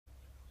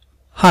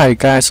Hi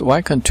guys,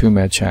 welcome to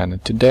my channel.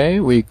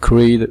 Today we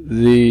create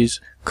this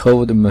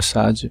curved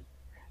massage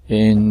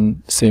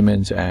in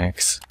Siemens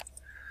NX.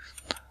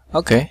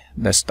 Okay,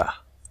 let's start.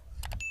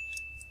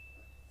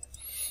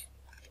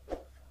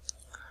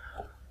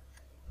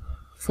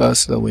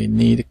 First, we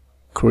need to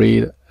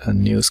create a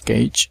new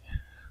sketch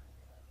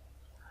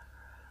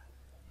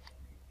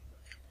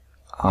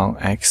on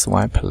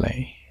XY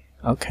plane.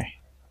 Okay.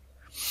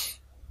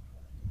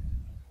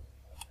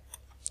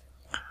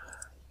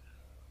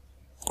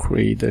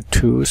 Create a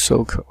two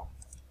circle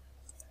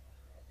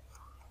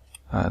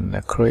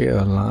and create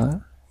a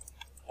line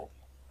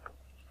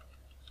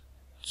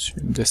to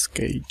the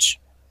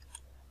sketch.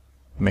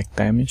 Make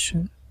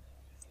dimension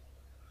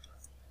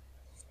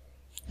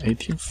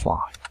 85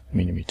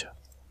 millimeter,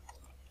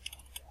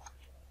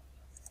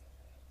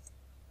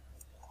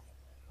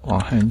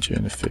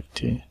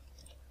 150,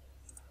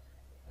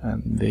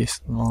 and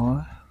this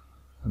line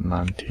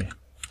 90.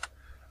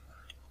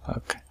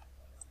 Okay.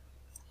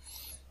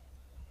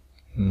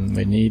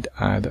 We need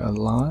to add a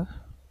line.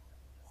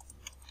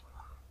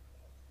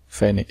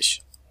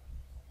 Finish.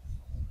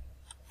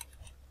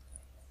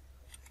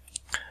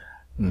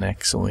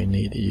 Next, we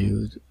need to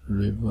use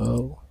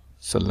revolve.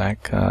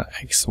 Select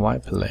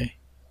XY plane.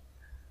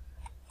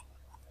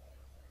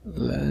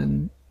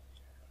 Then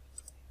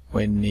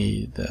we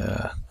need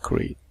to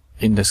create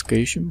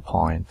integration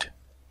point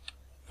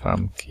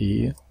from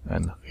here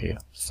and here.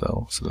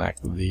 So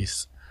select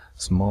this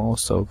small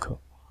circle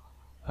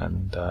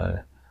and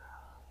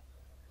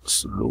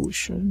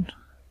solution.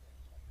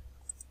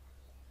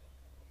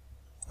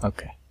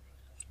 Okay,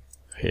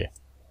 here.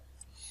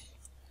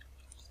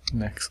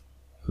 Next,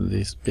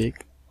 this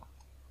big.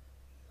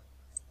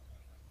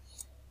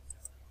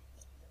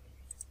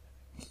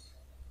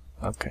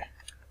 Okay.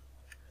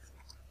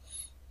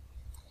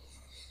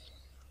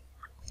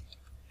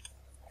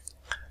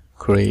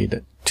 Create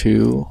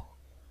two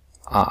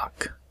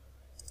arc.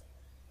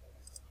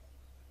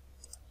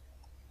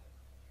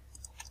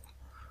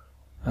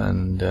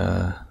 And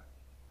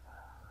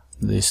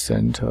this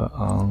center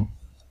on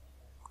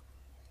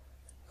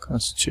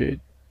concentrate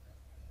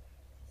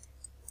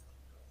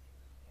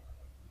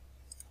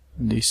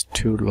these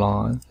two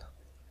lines.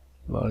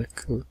 Very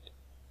good.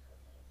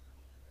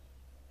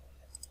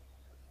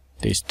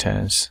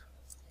 Distance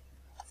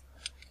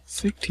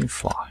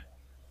 65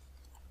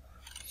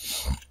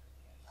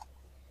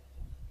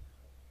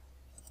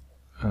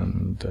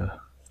 and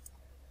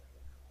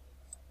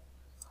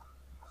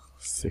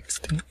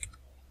 60.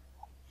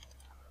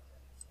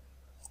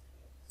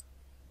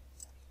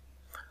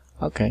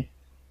 Okay.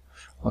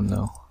 Oh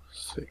no,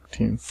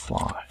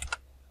 16.5.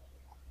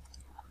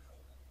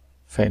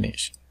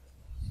 Finish.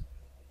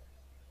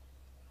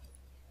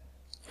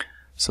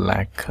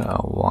 Select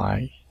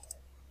Y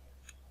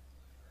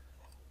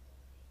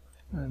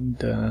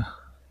and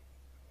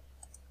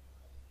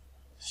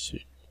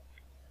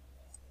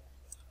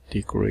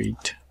degree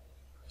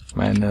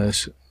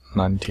minus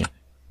 19.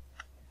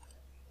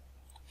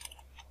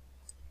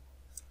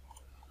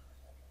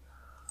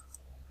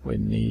 We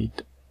need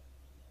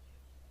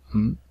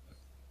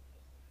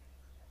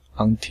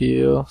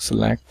until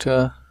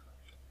selector,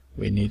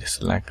 we need to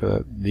select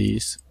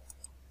this.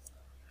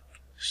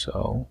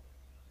 So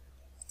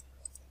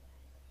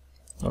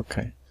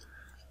okay,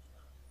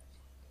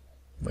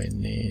 we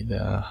need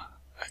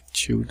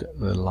extrude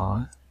the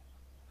line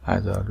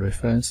as a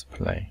reference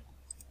plane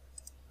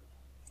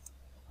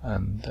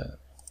and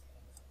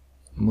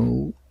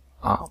move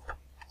up.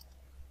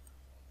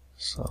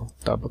 So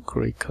double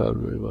click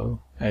revolve,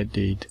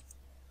 edit,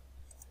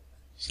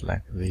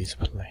 select this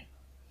plane.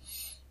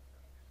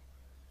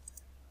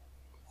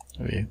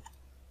 View.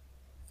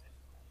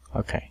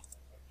 Okay.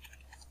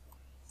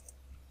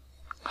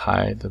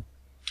 Hide the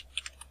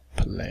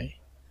plane.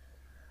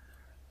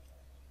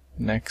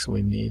 Next,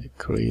 we need to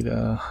create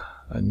a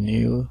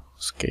new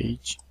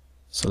sketch.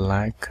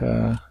 Select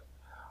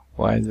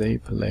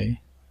YZ plane.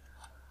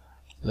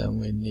 Then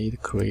we need to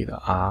create an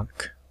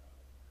arc.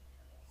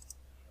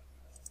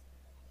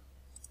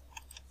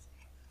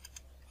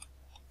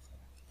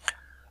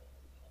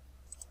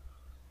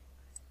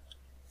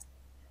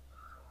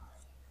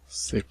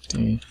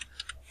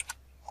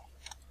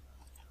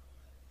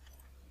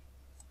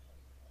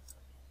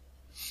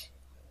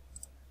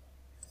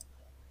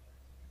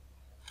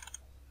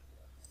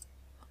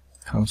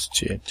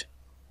 Concentrate.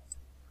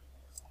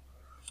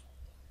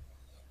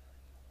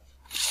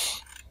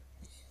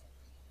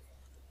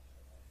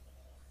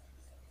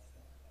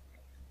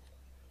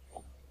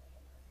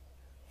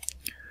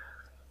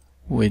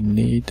 We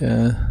need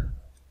to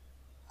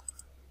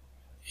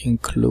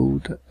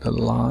include the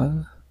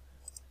line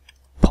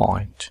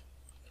point.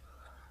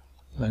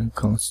 Then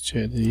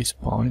concentrate this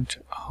point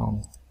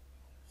on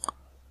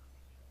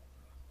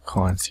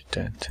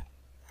coincident.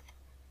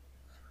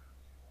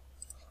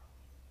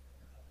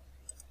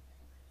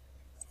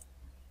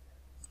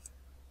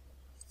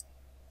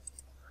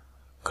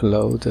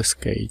 Close the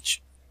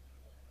sketch.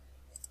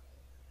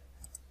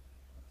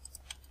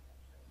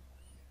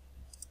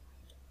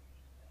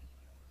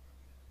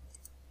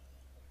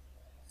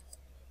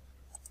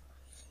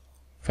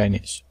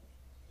 Finish.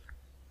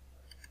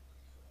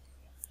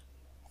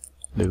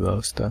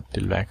 Reverse the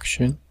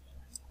direction.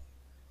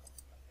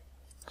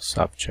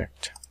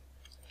 Subject.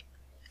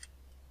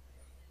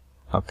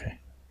 Okay.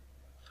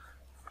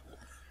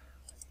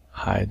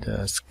 Hide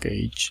the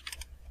sketch.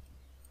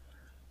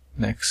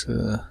 Next,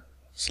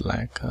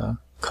 select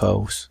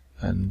curves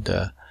and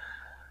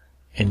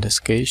in the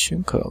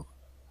sketching curve,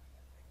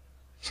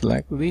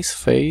 select this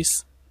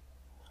face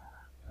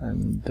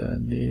and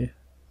the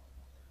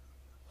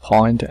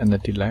point and the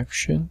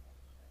direction.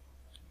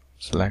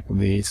 Select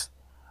this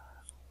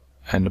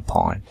and the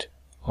point.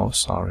 Oh,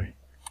 sorry.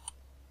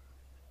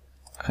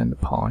 And the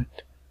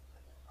point.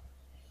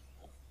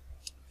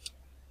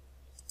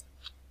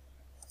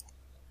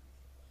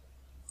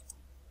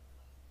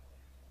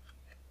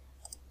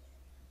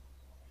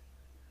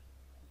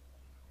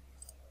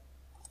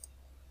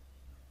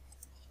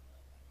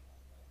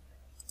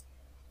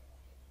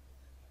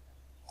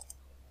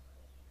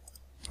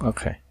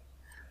 Okay.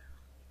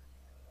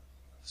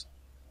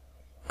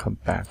 Come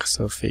back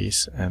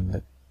surface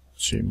and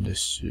zoom the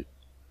shoot.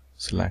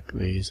 Select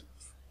this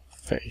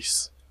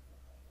face.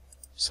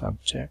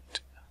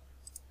 Subject.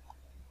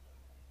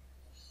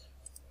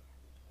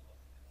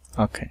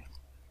 Okay.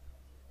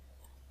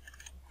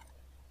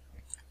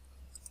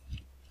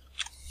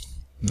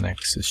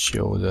 Next,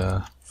 show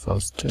the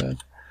first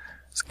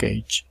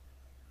sketch.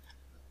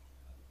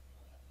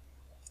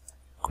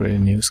 Create a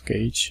new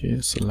sketch.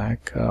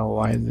 Select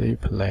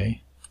YZ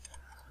plane.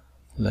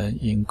 Then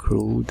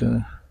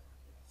include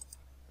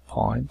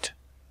point.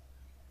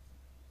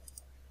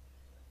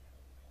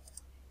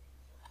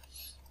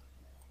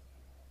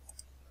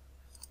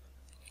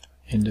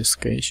 In the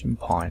sketching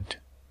point.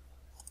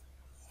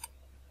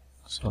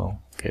 So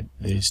get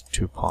these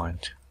 2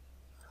 points.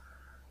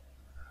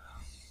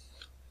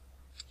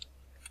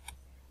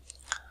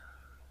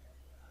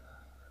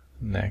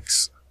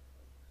 Next,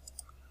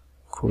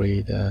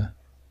 create a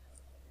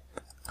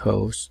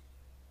curve.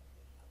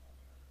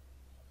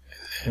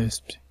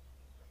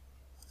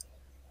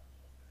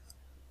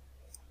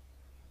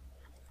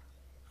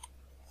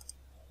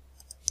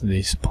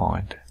 This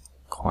point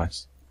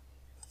coins.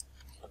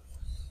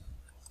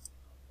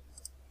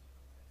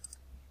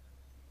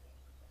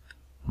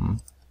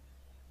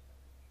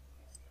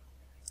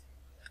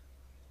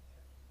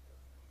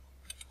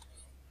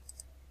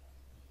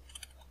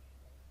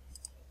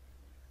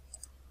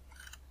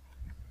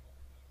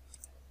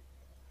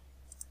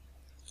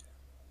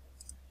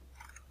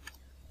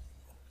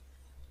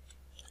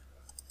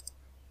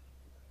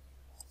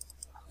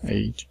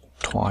 Age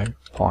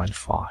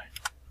 12.5.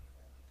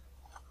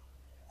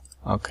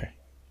 Okay.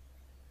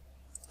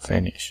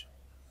 Finish.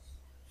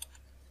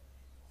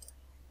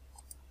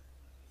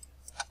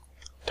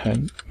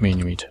 10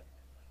 millimeter.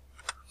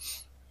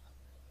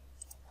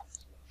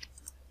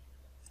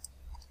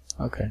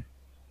 Okay.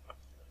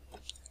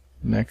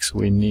 Next,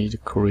 we need to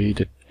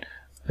create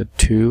the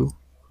 2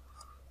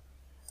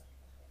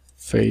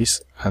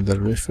 face and the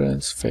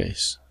reference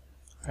face.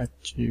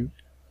 Attribute.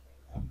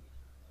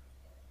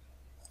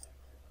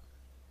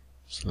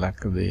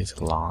 Select this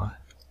line.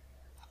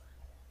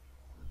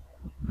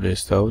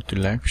 Result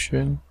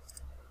direction.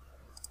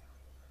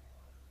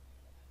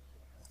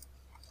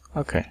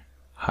 Okay.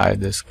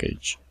 Hide the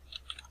sketch.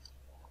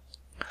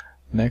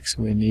 Next,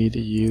 we need to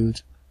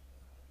use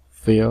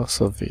fill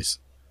surface.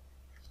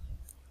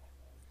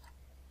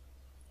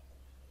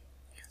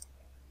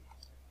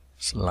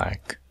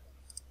 Select.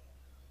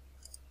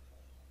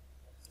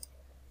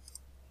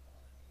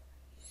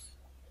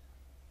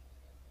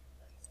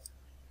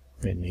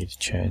 We need to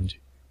change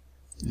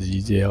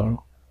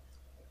Z0.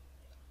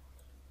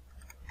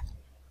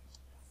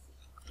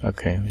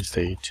 Okay, we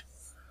see it.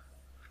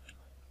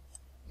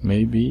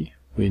 Maybe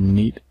we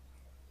need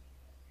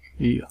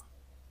here.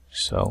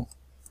 So,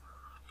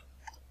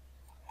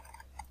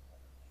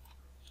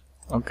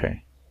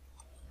 okay.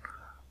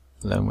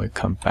 Then we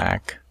come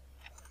back.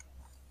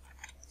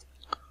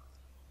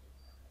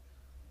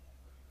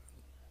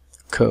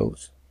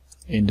 Code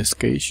in the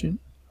sketching.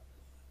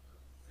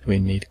 We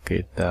need to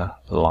get the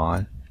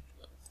line.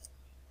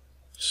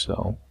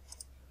 So,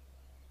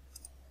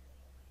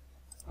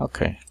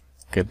 okay,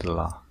 get the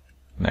line.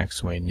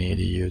 Next, we need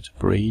to use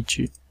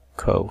bridge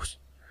code.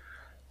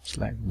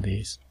 Select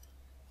this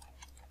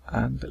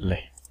and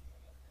lay.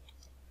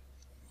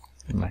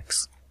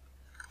 Next,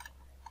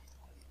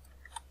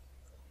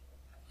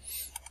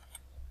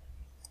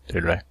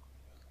 direct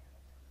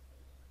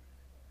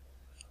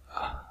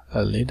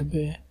a little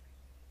bit.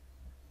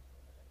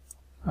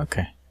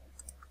 Okay.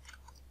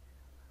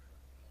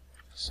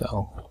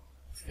 So,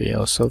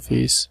 fill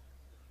surface,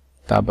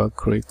 double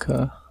click,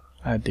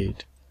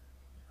 edit.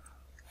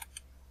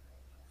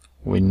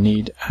 We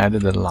need to add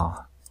the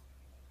line,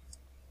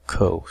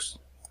 curves.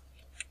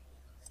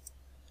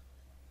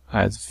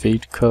 Add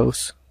feed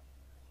curves,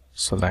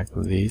 select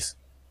this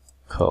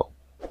curve,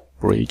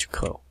 bridge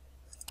curve.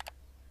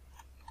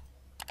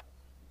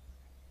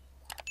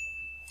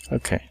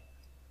 Okay.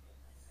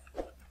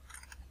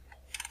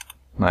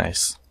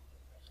 Nice.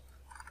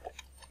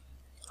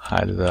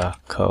 Hide the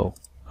curve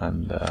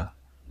and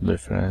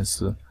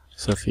reference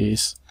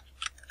surface.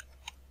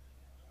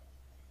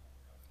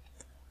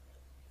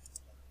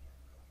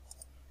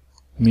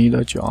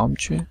 Middle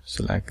geometry,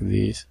 select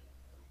this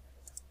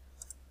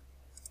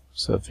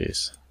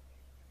surface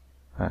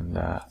and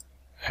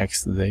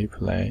XZ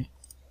plane.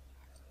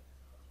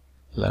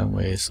 Then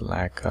we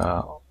select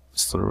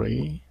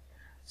 3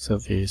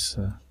 surface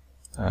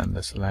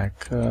and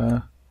select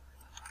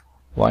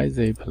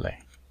YZ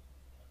plane.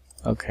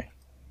 Okay.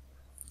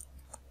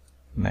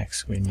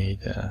 Next we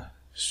need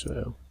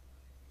show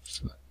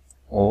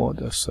all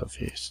the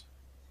surface.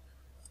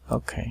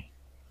 Okay.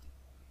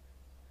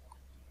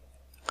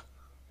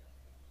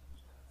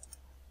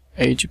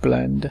 Edge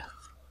blend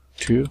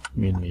 2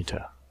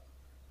 mm.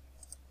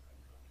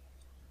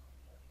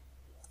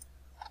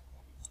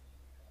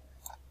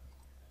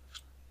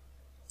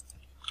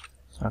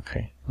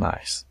 Okay,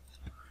 nice.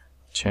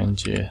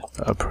 Change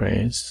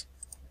appearance.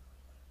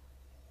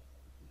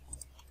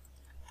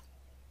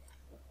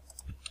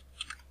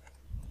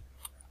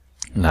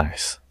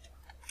 Nice.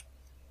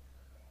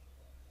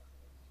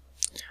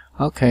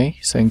 Okay,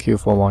 thank you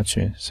for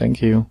watching.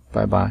 Thank you.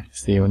 Bye bye.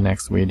 See you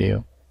next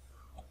video.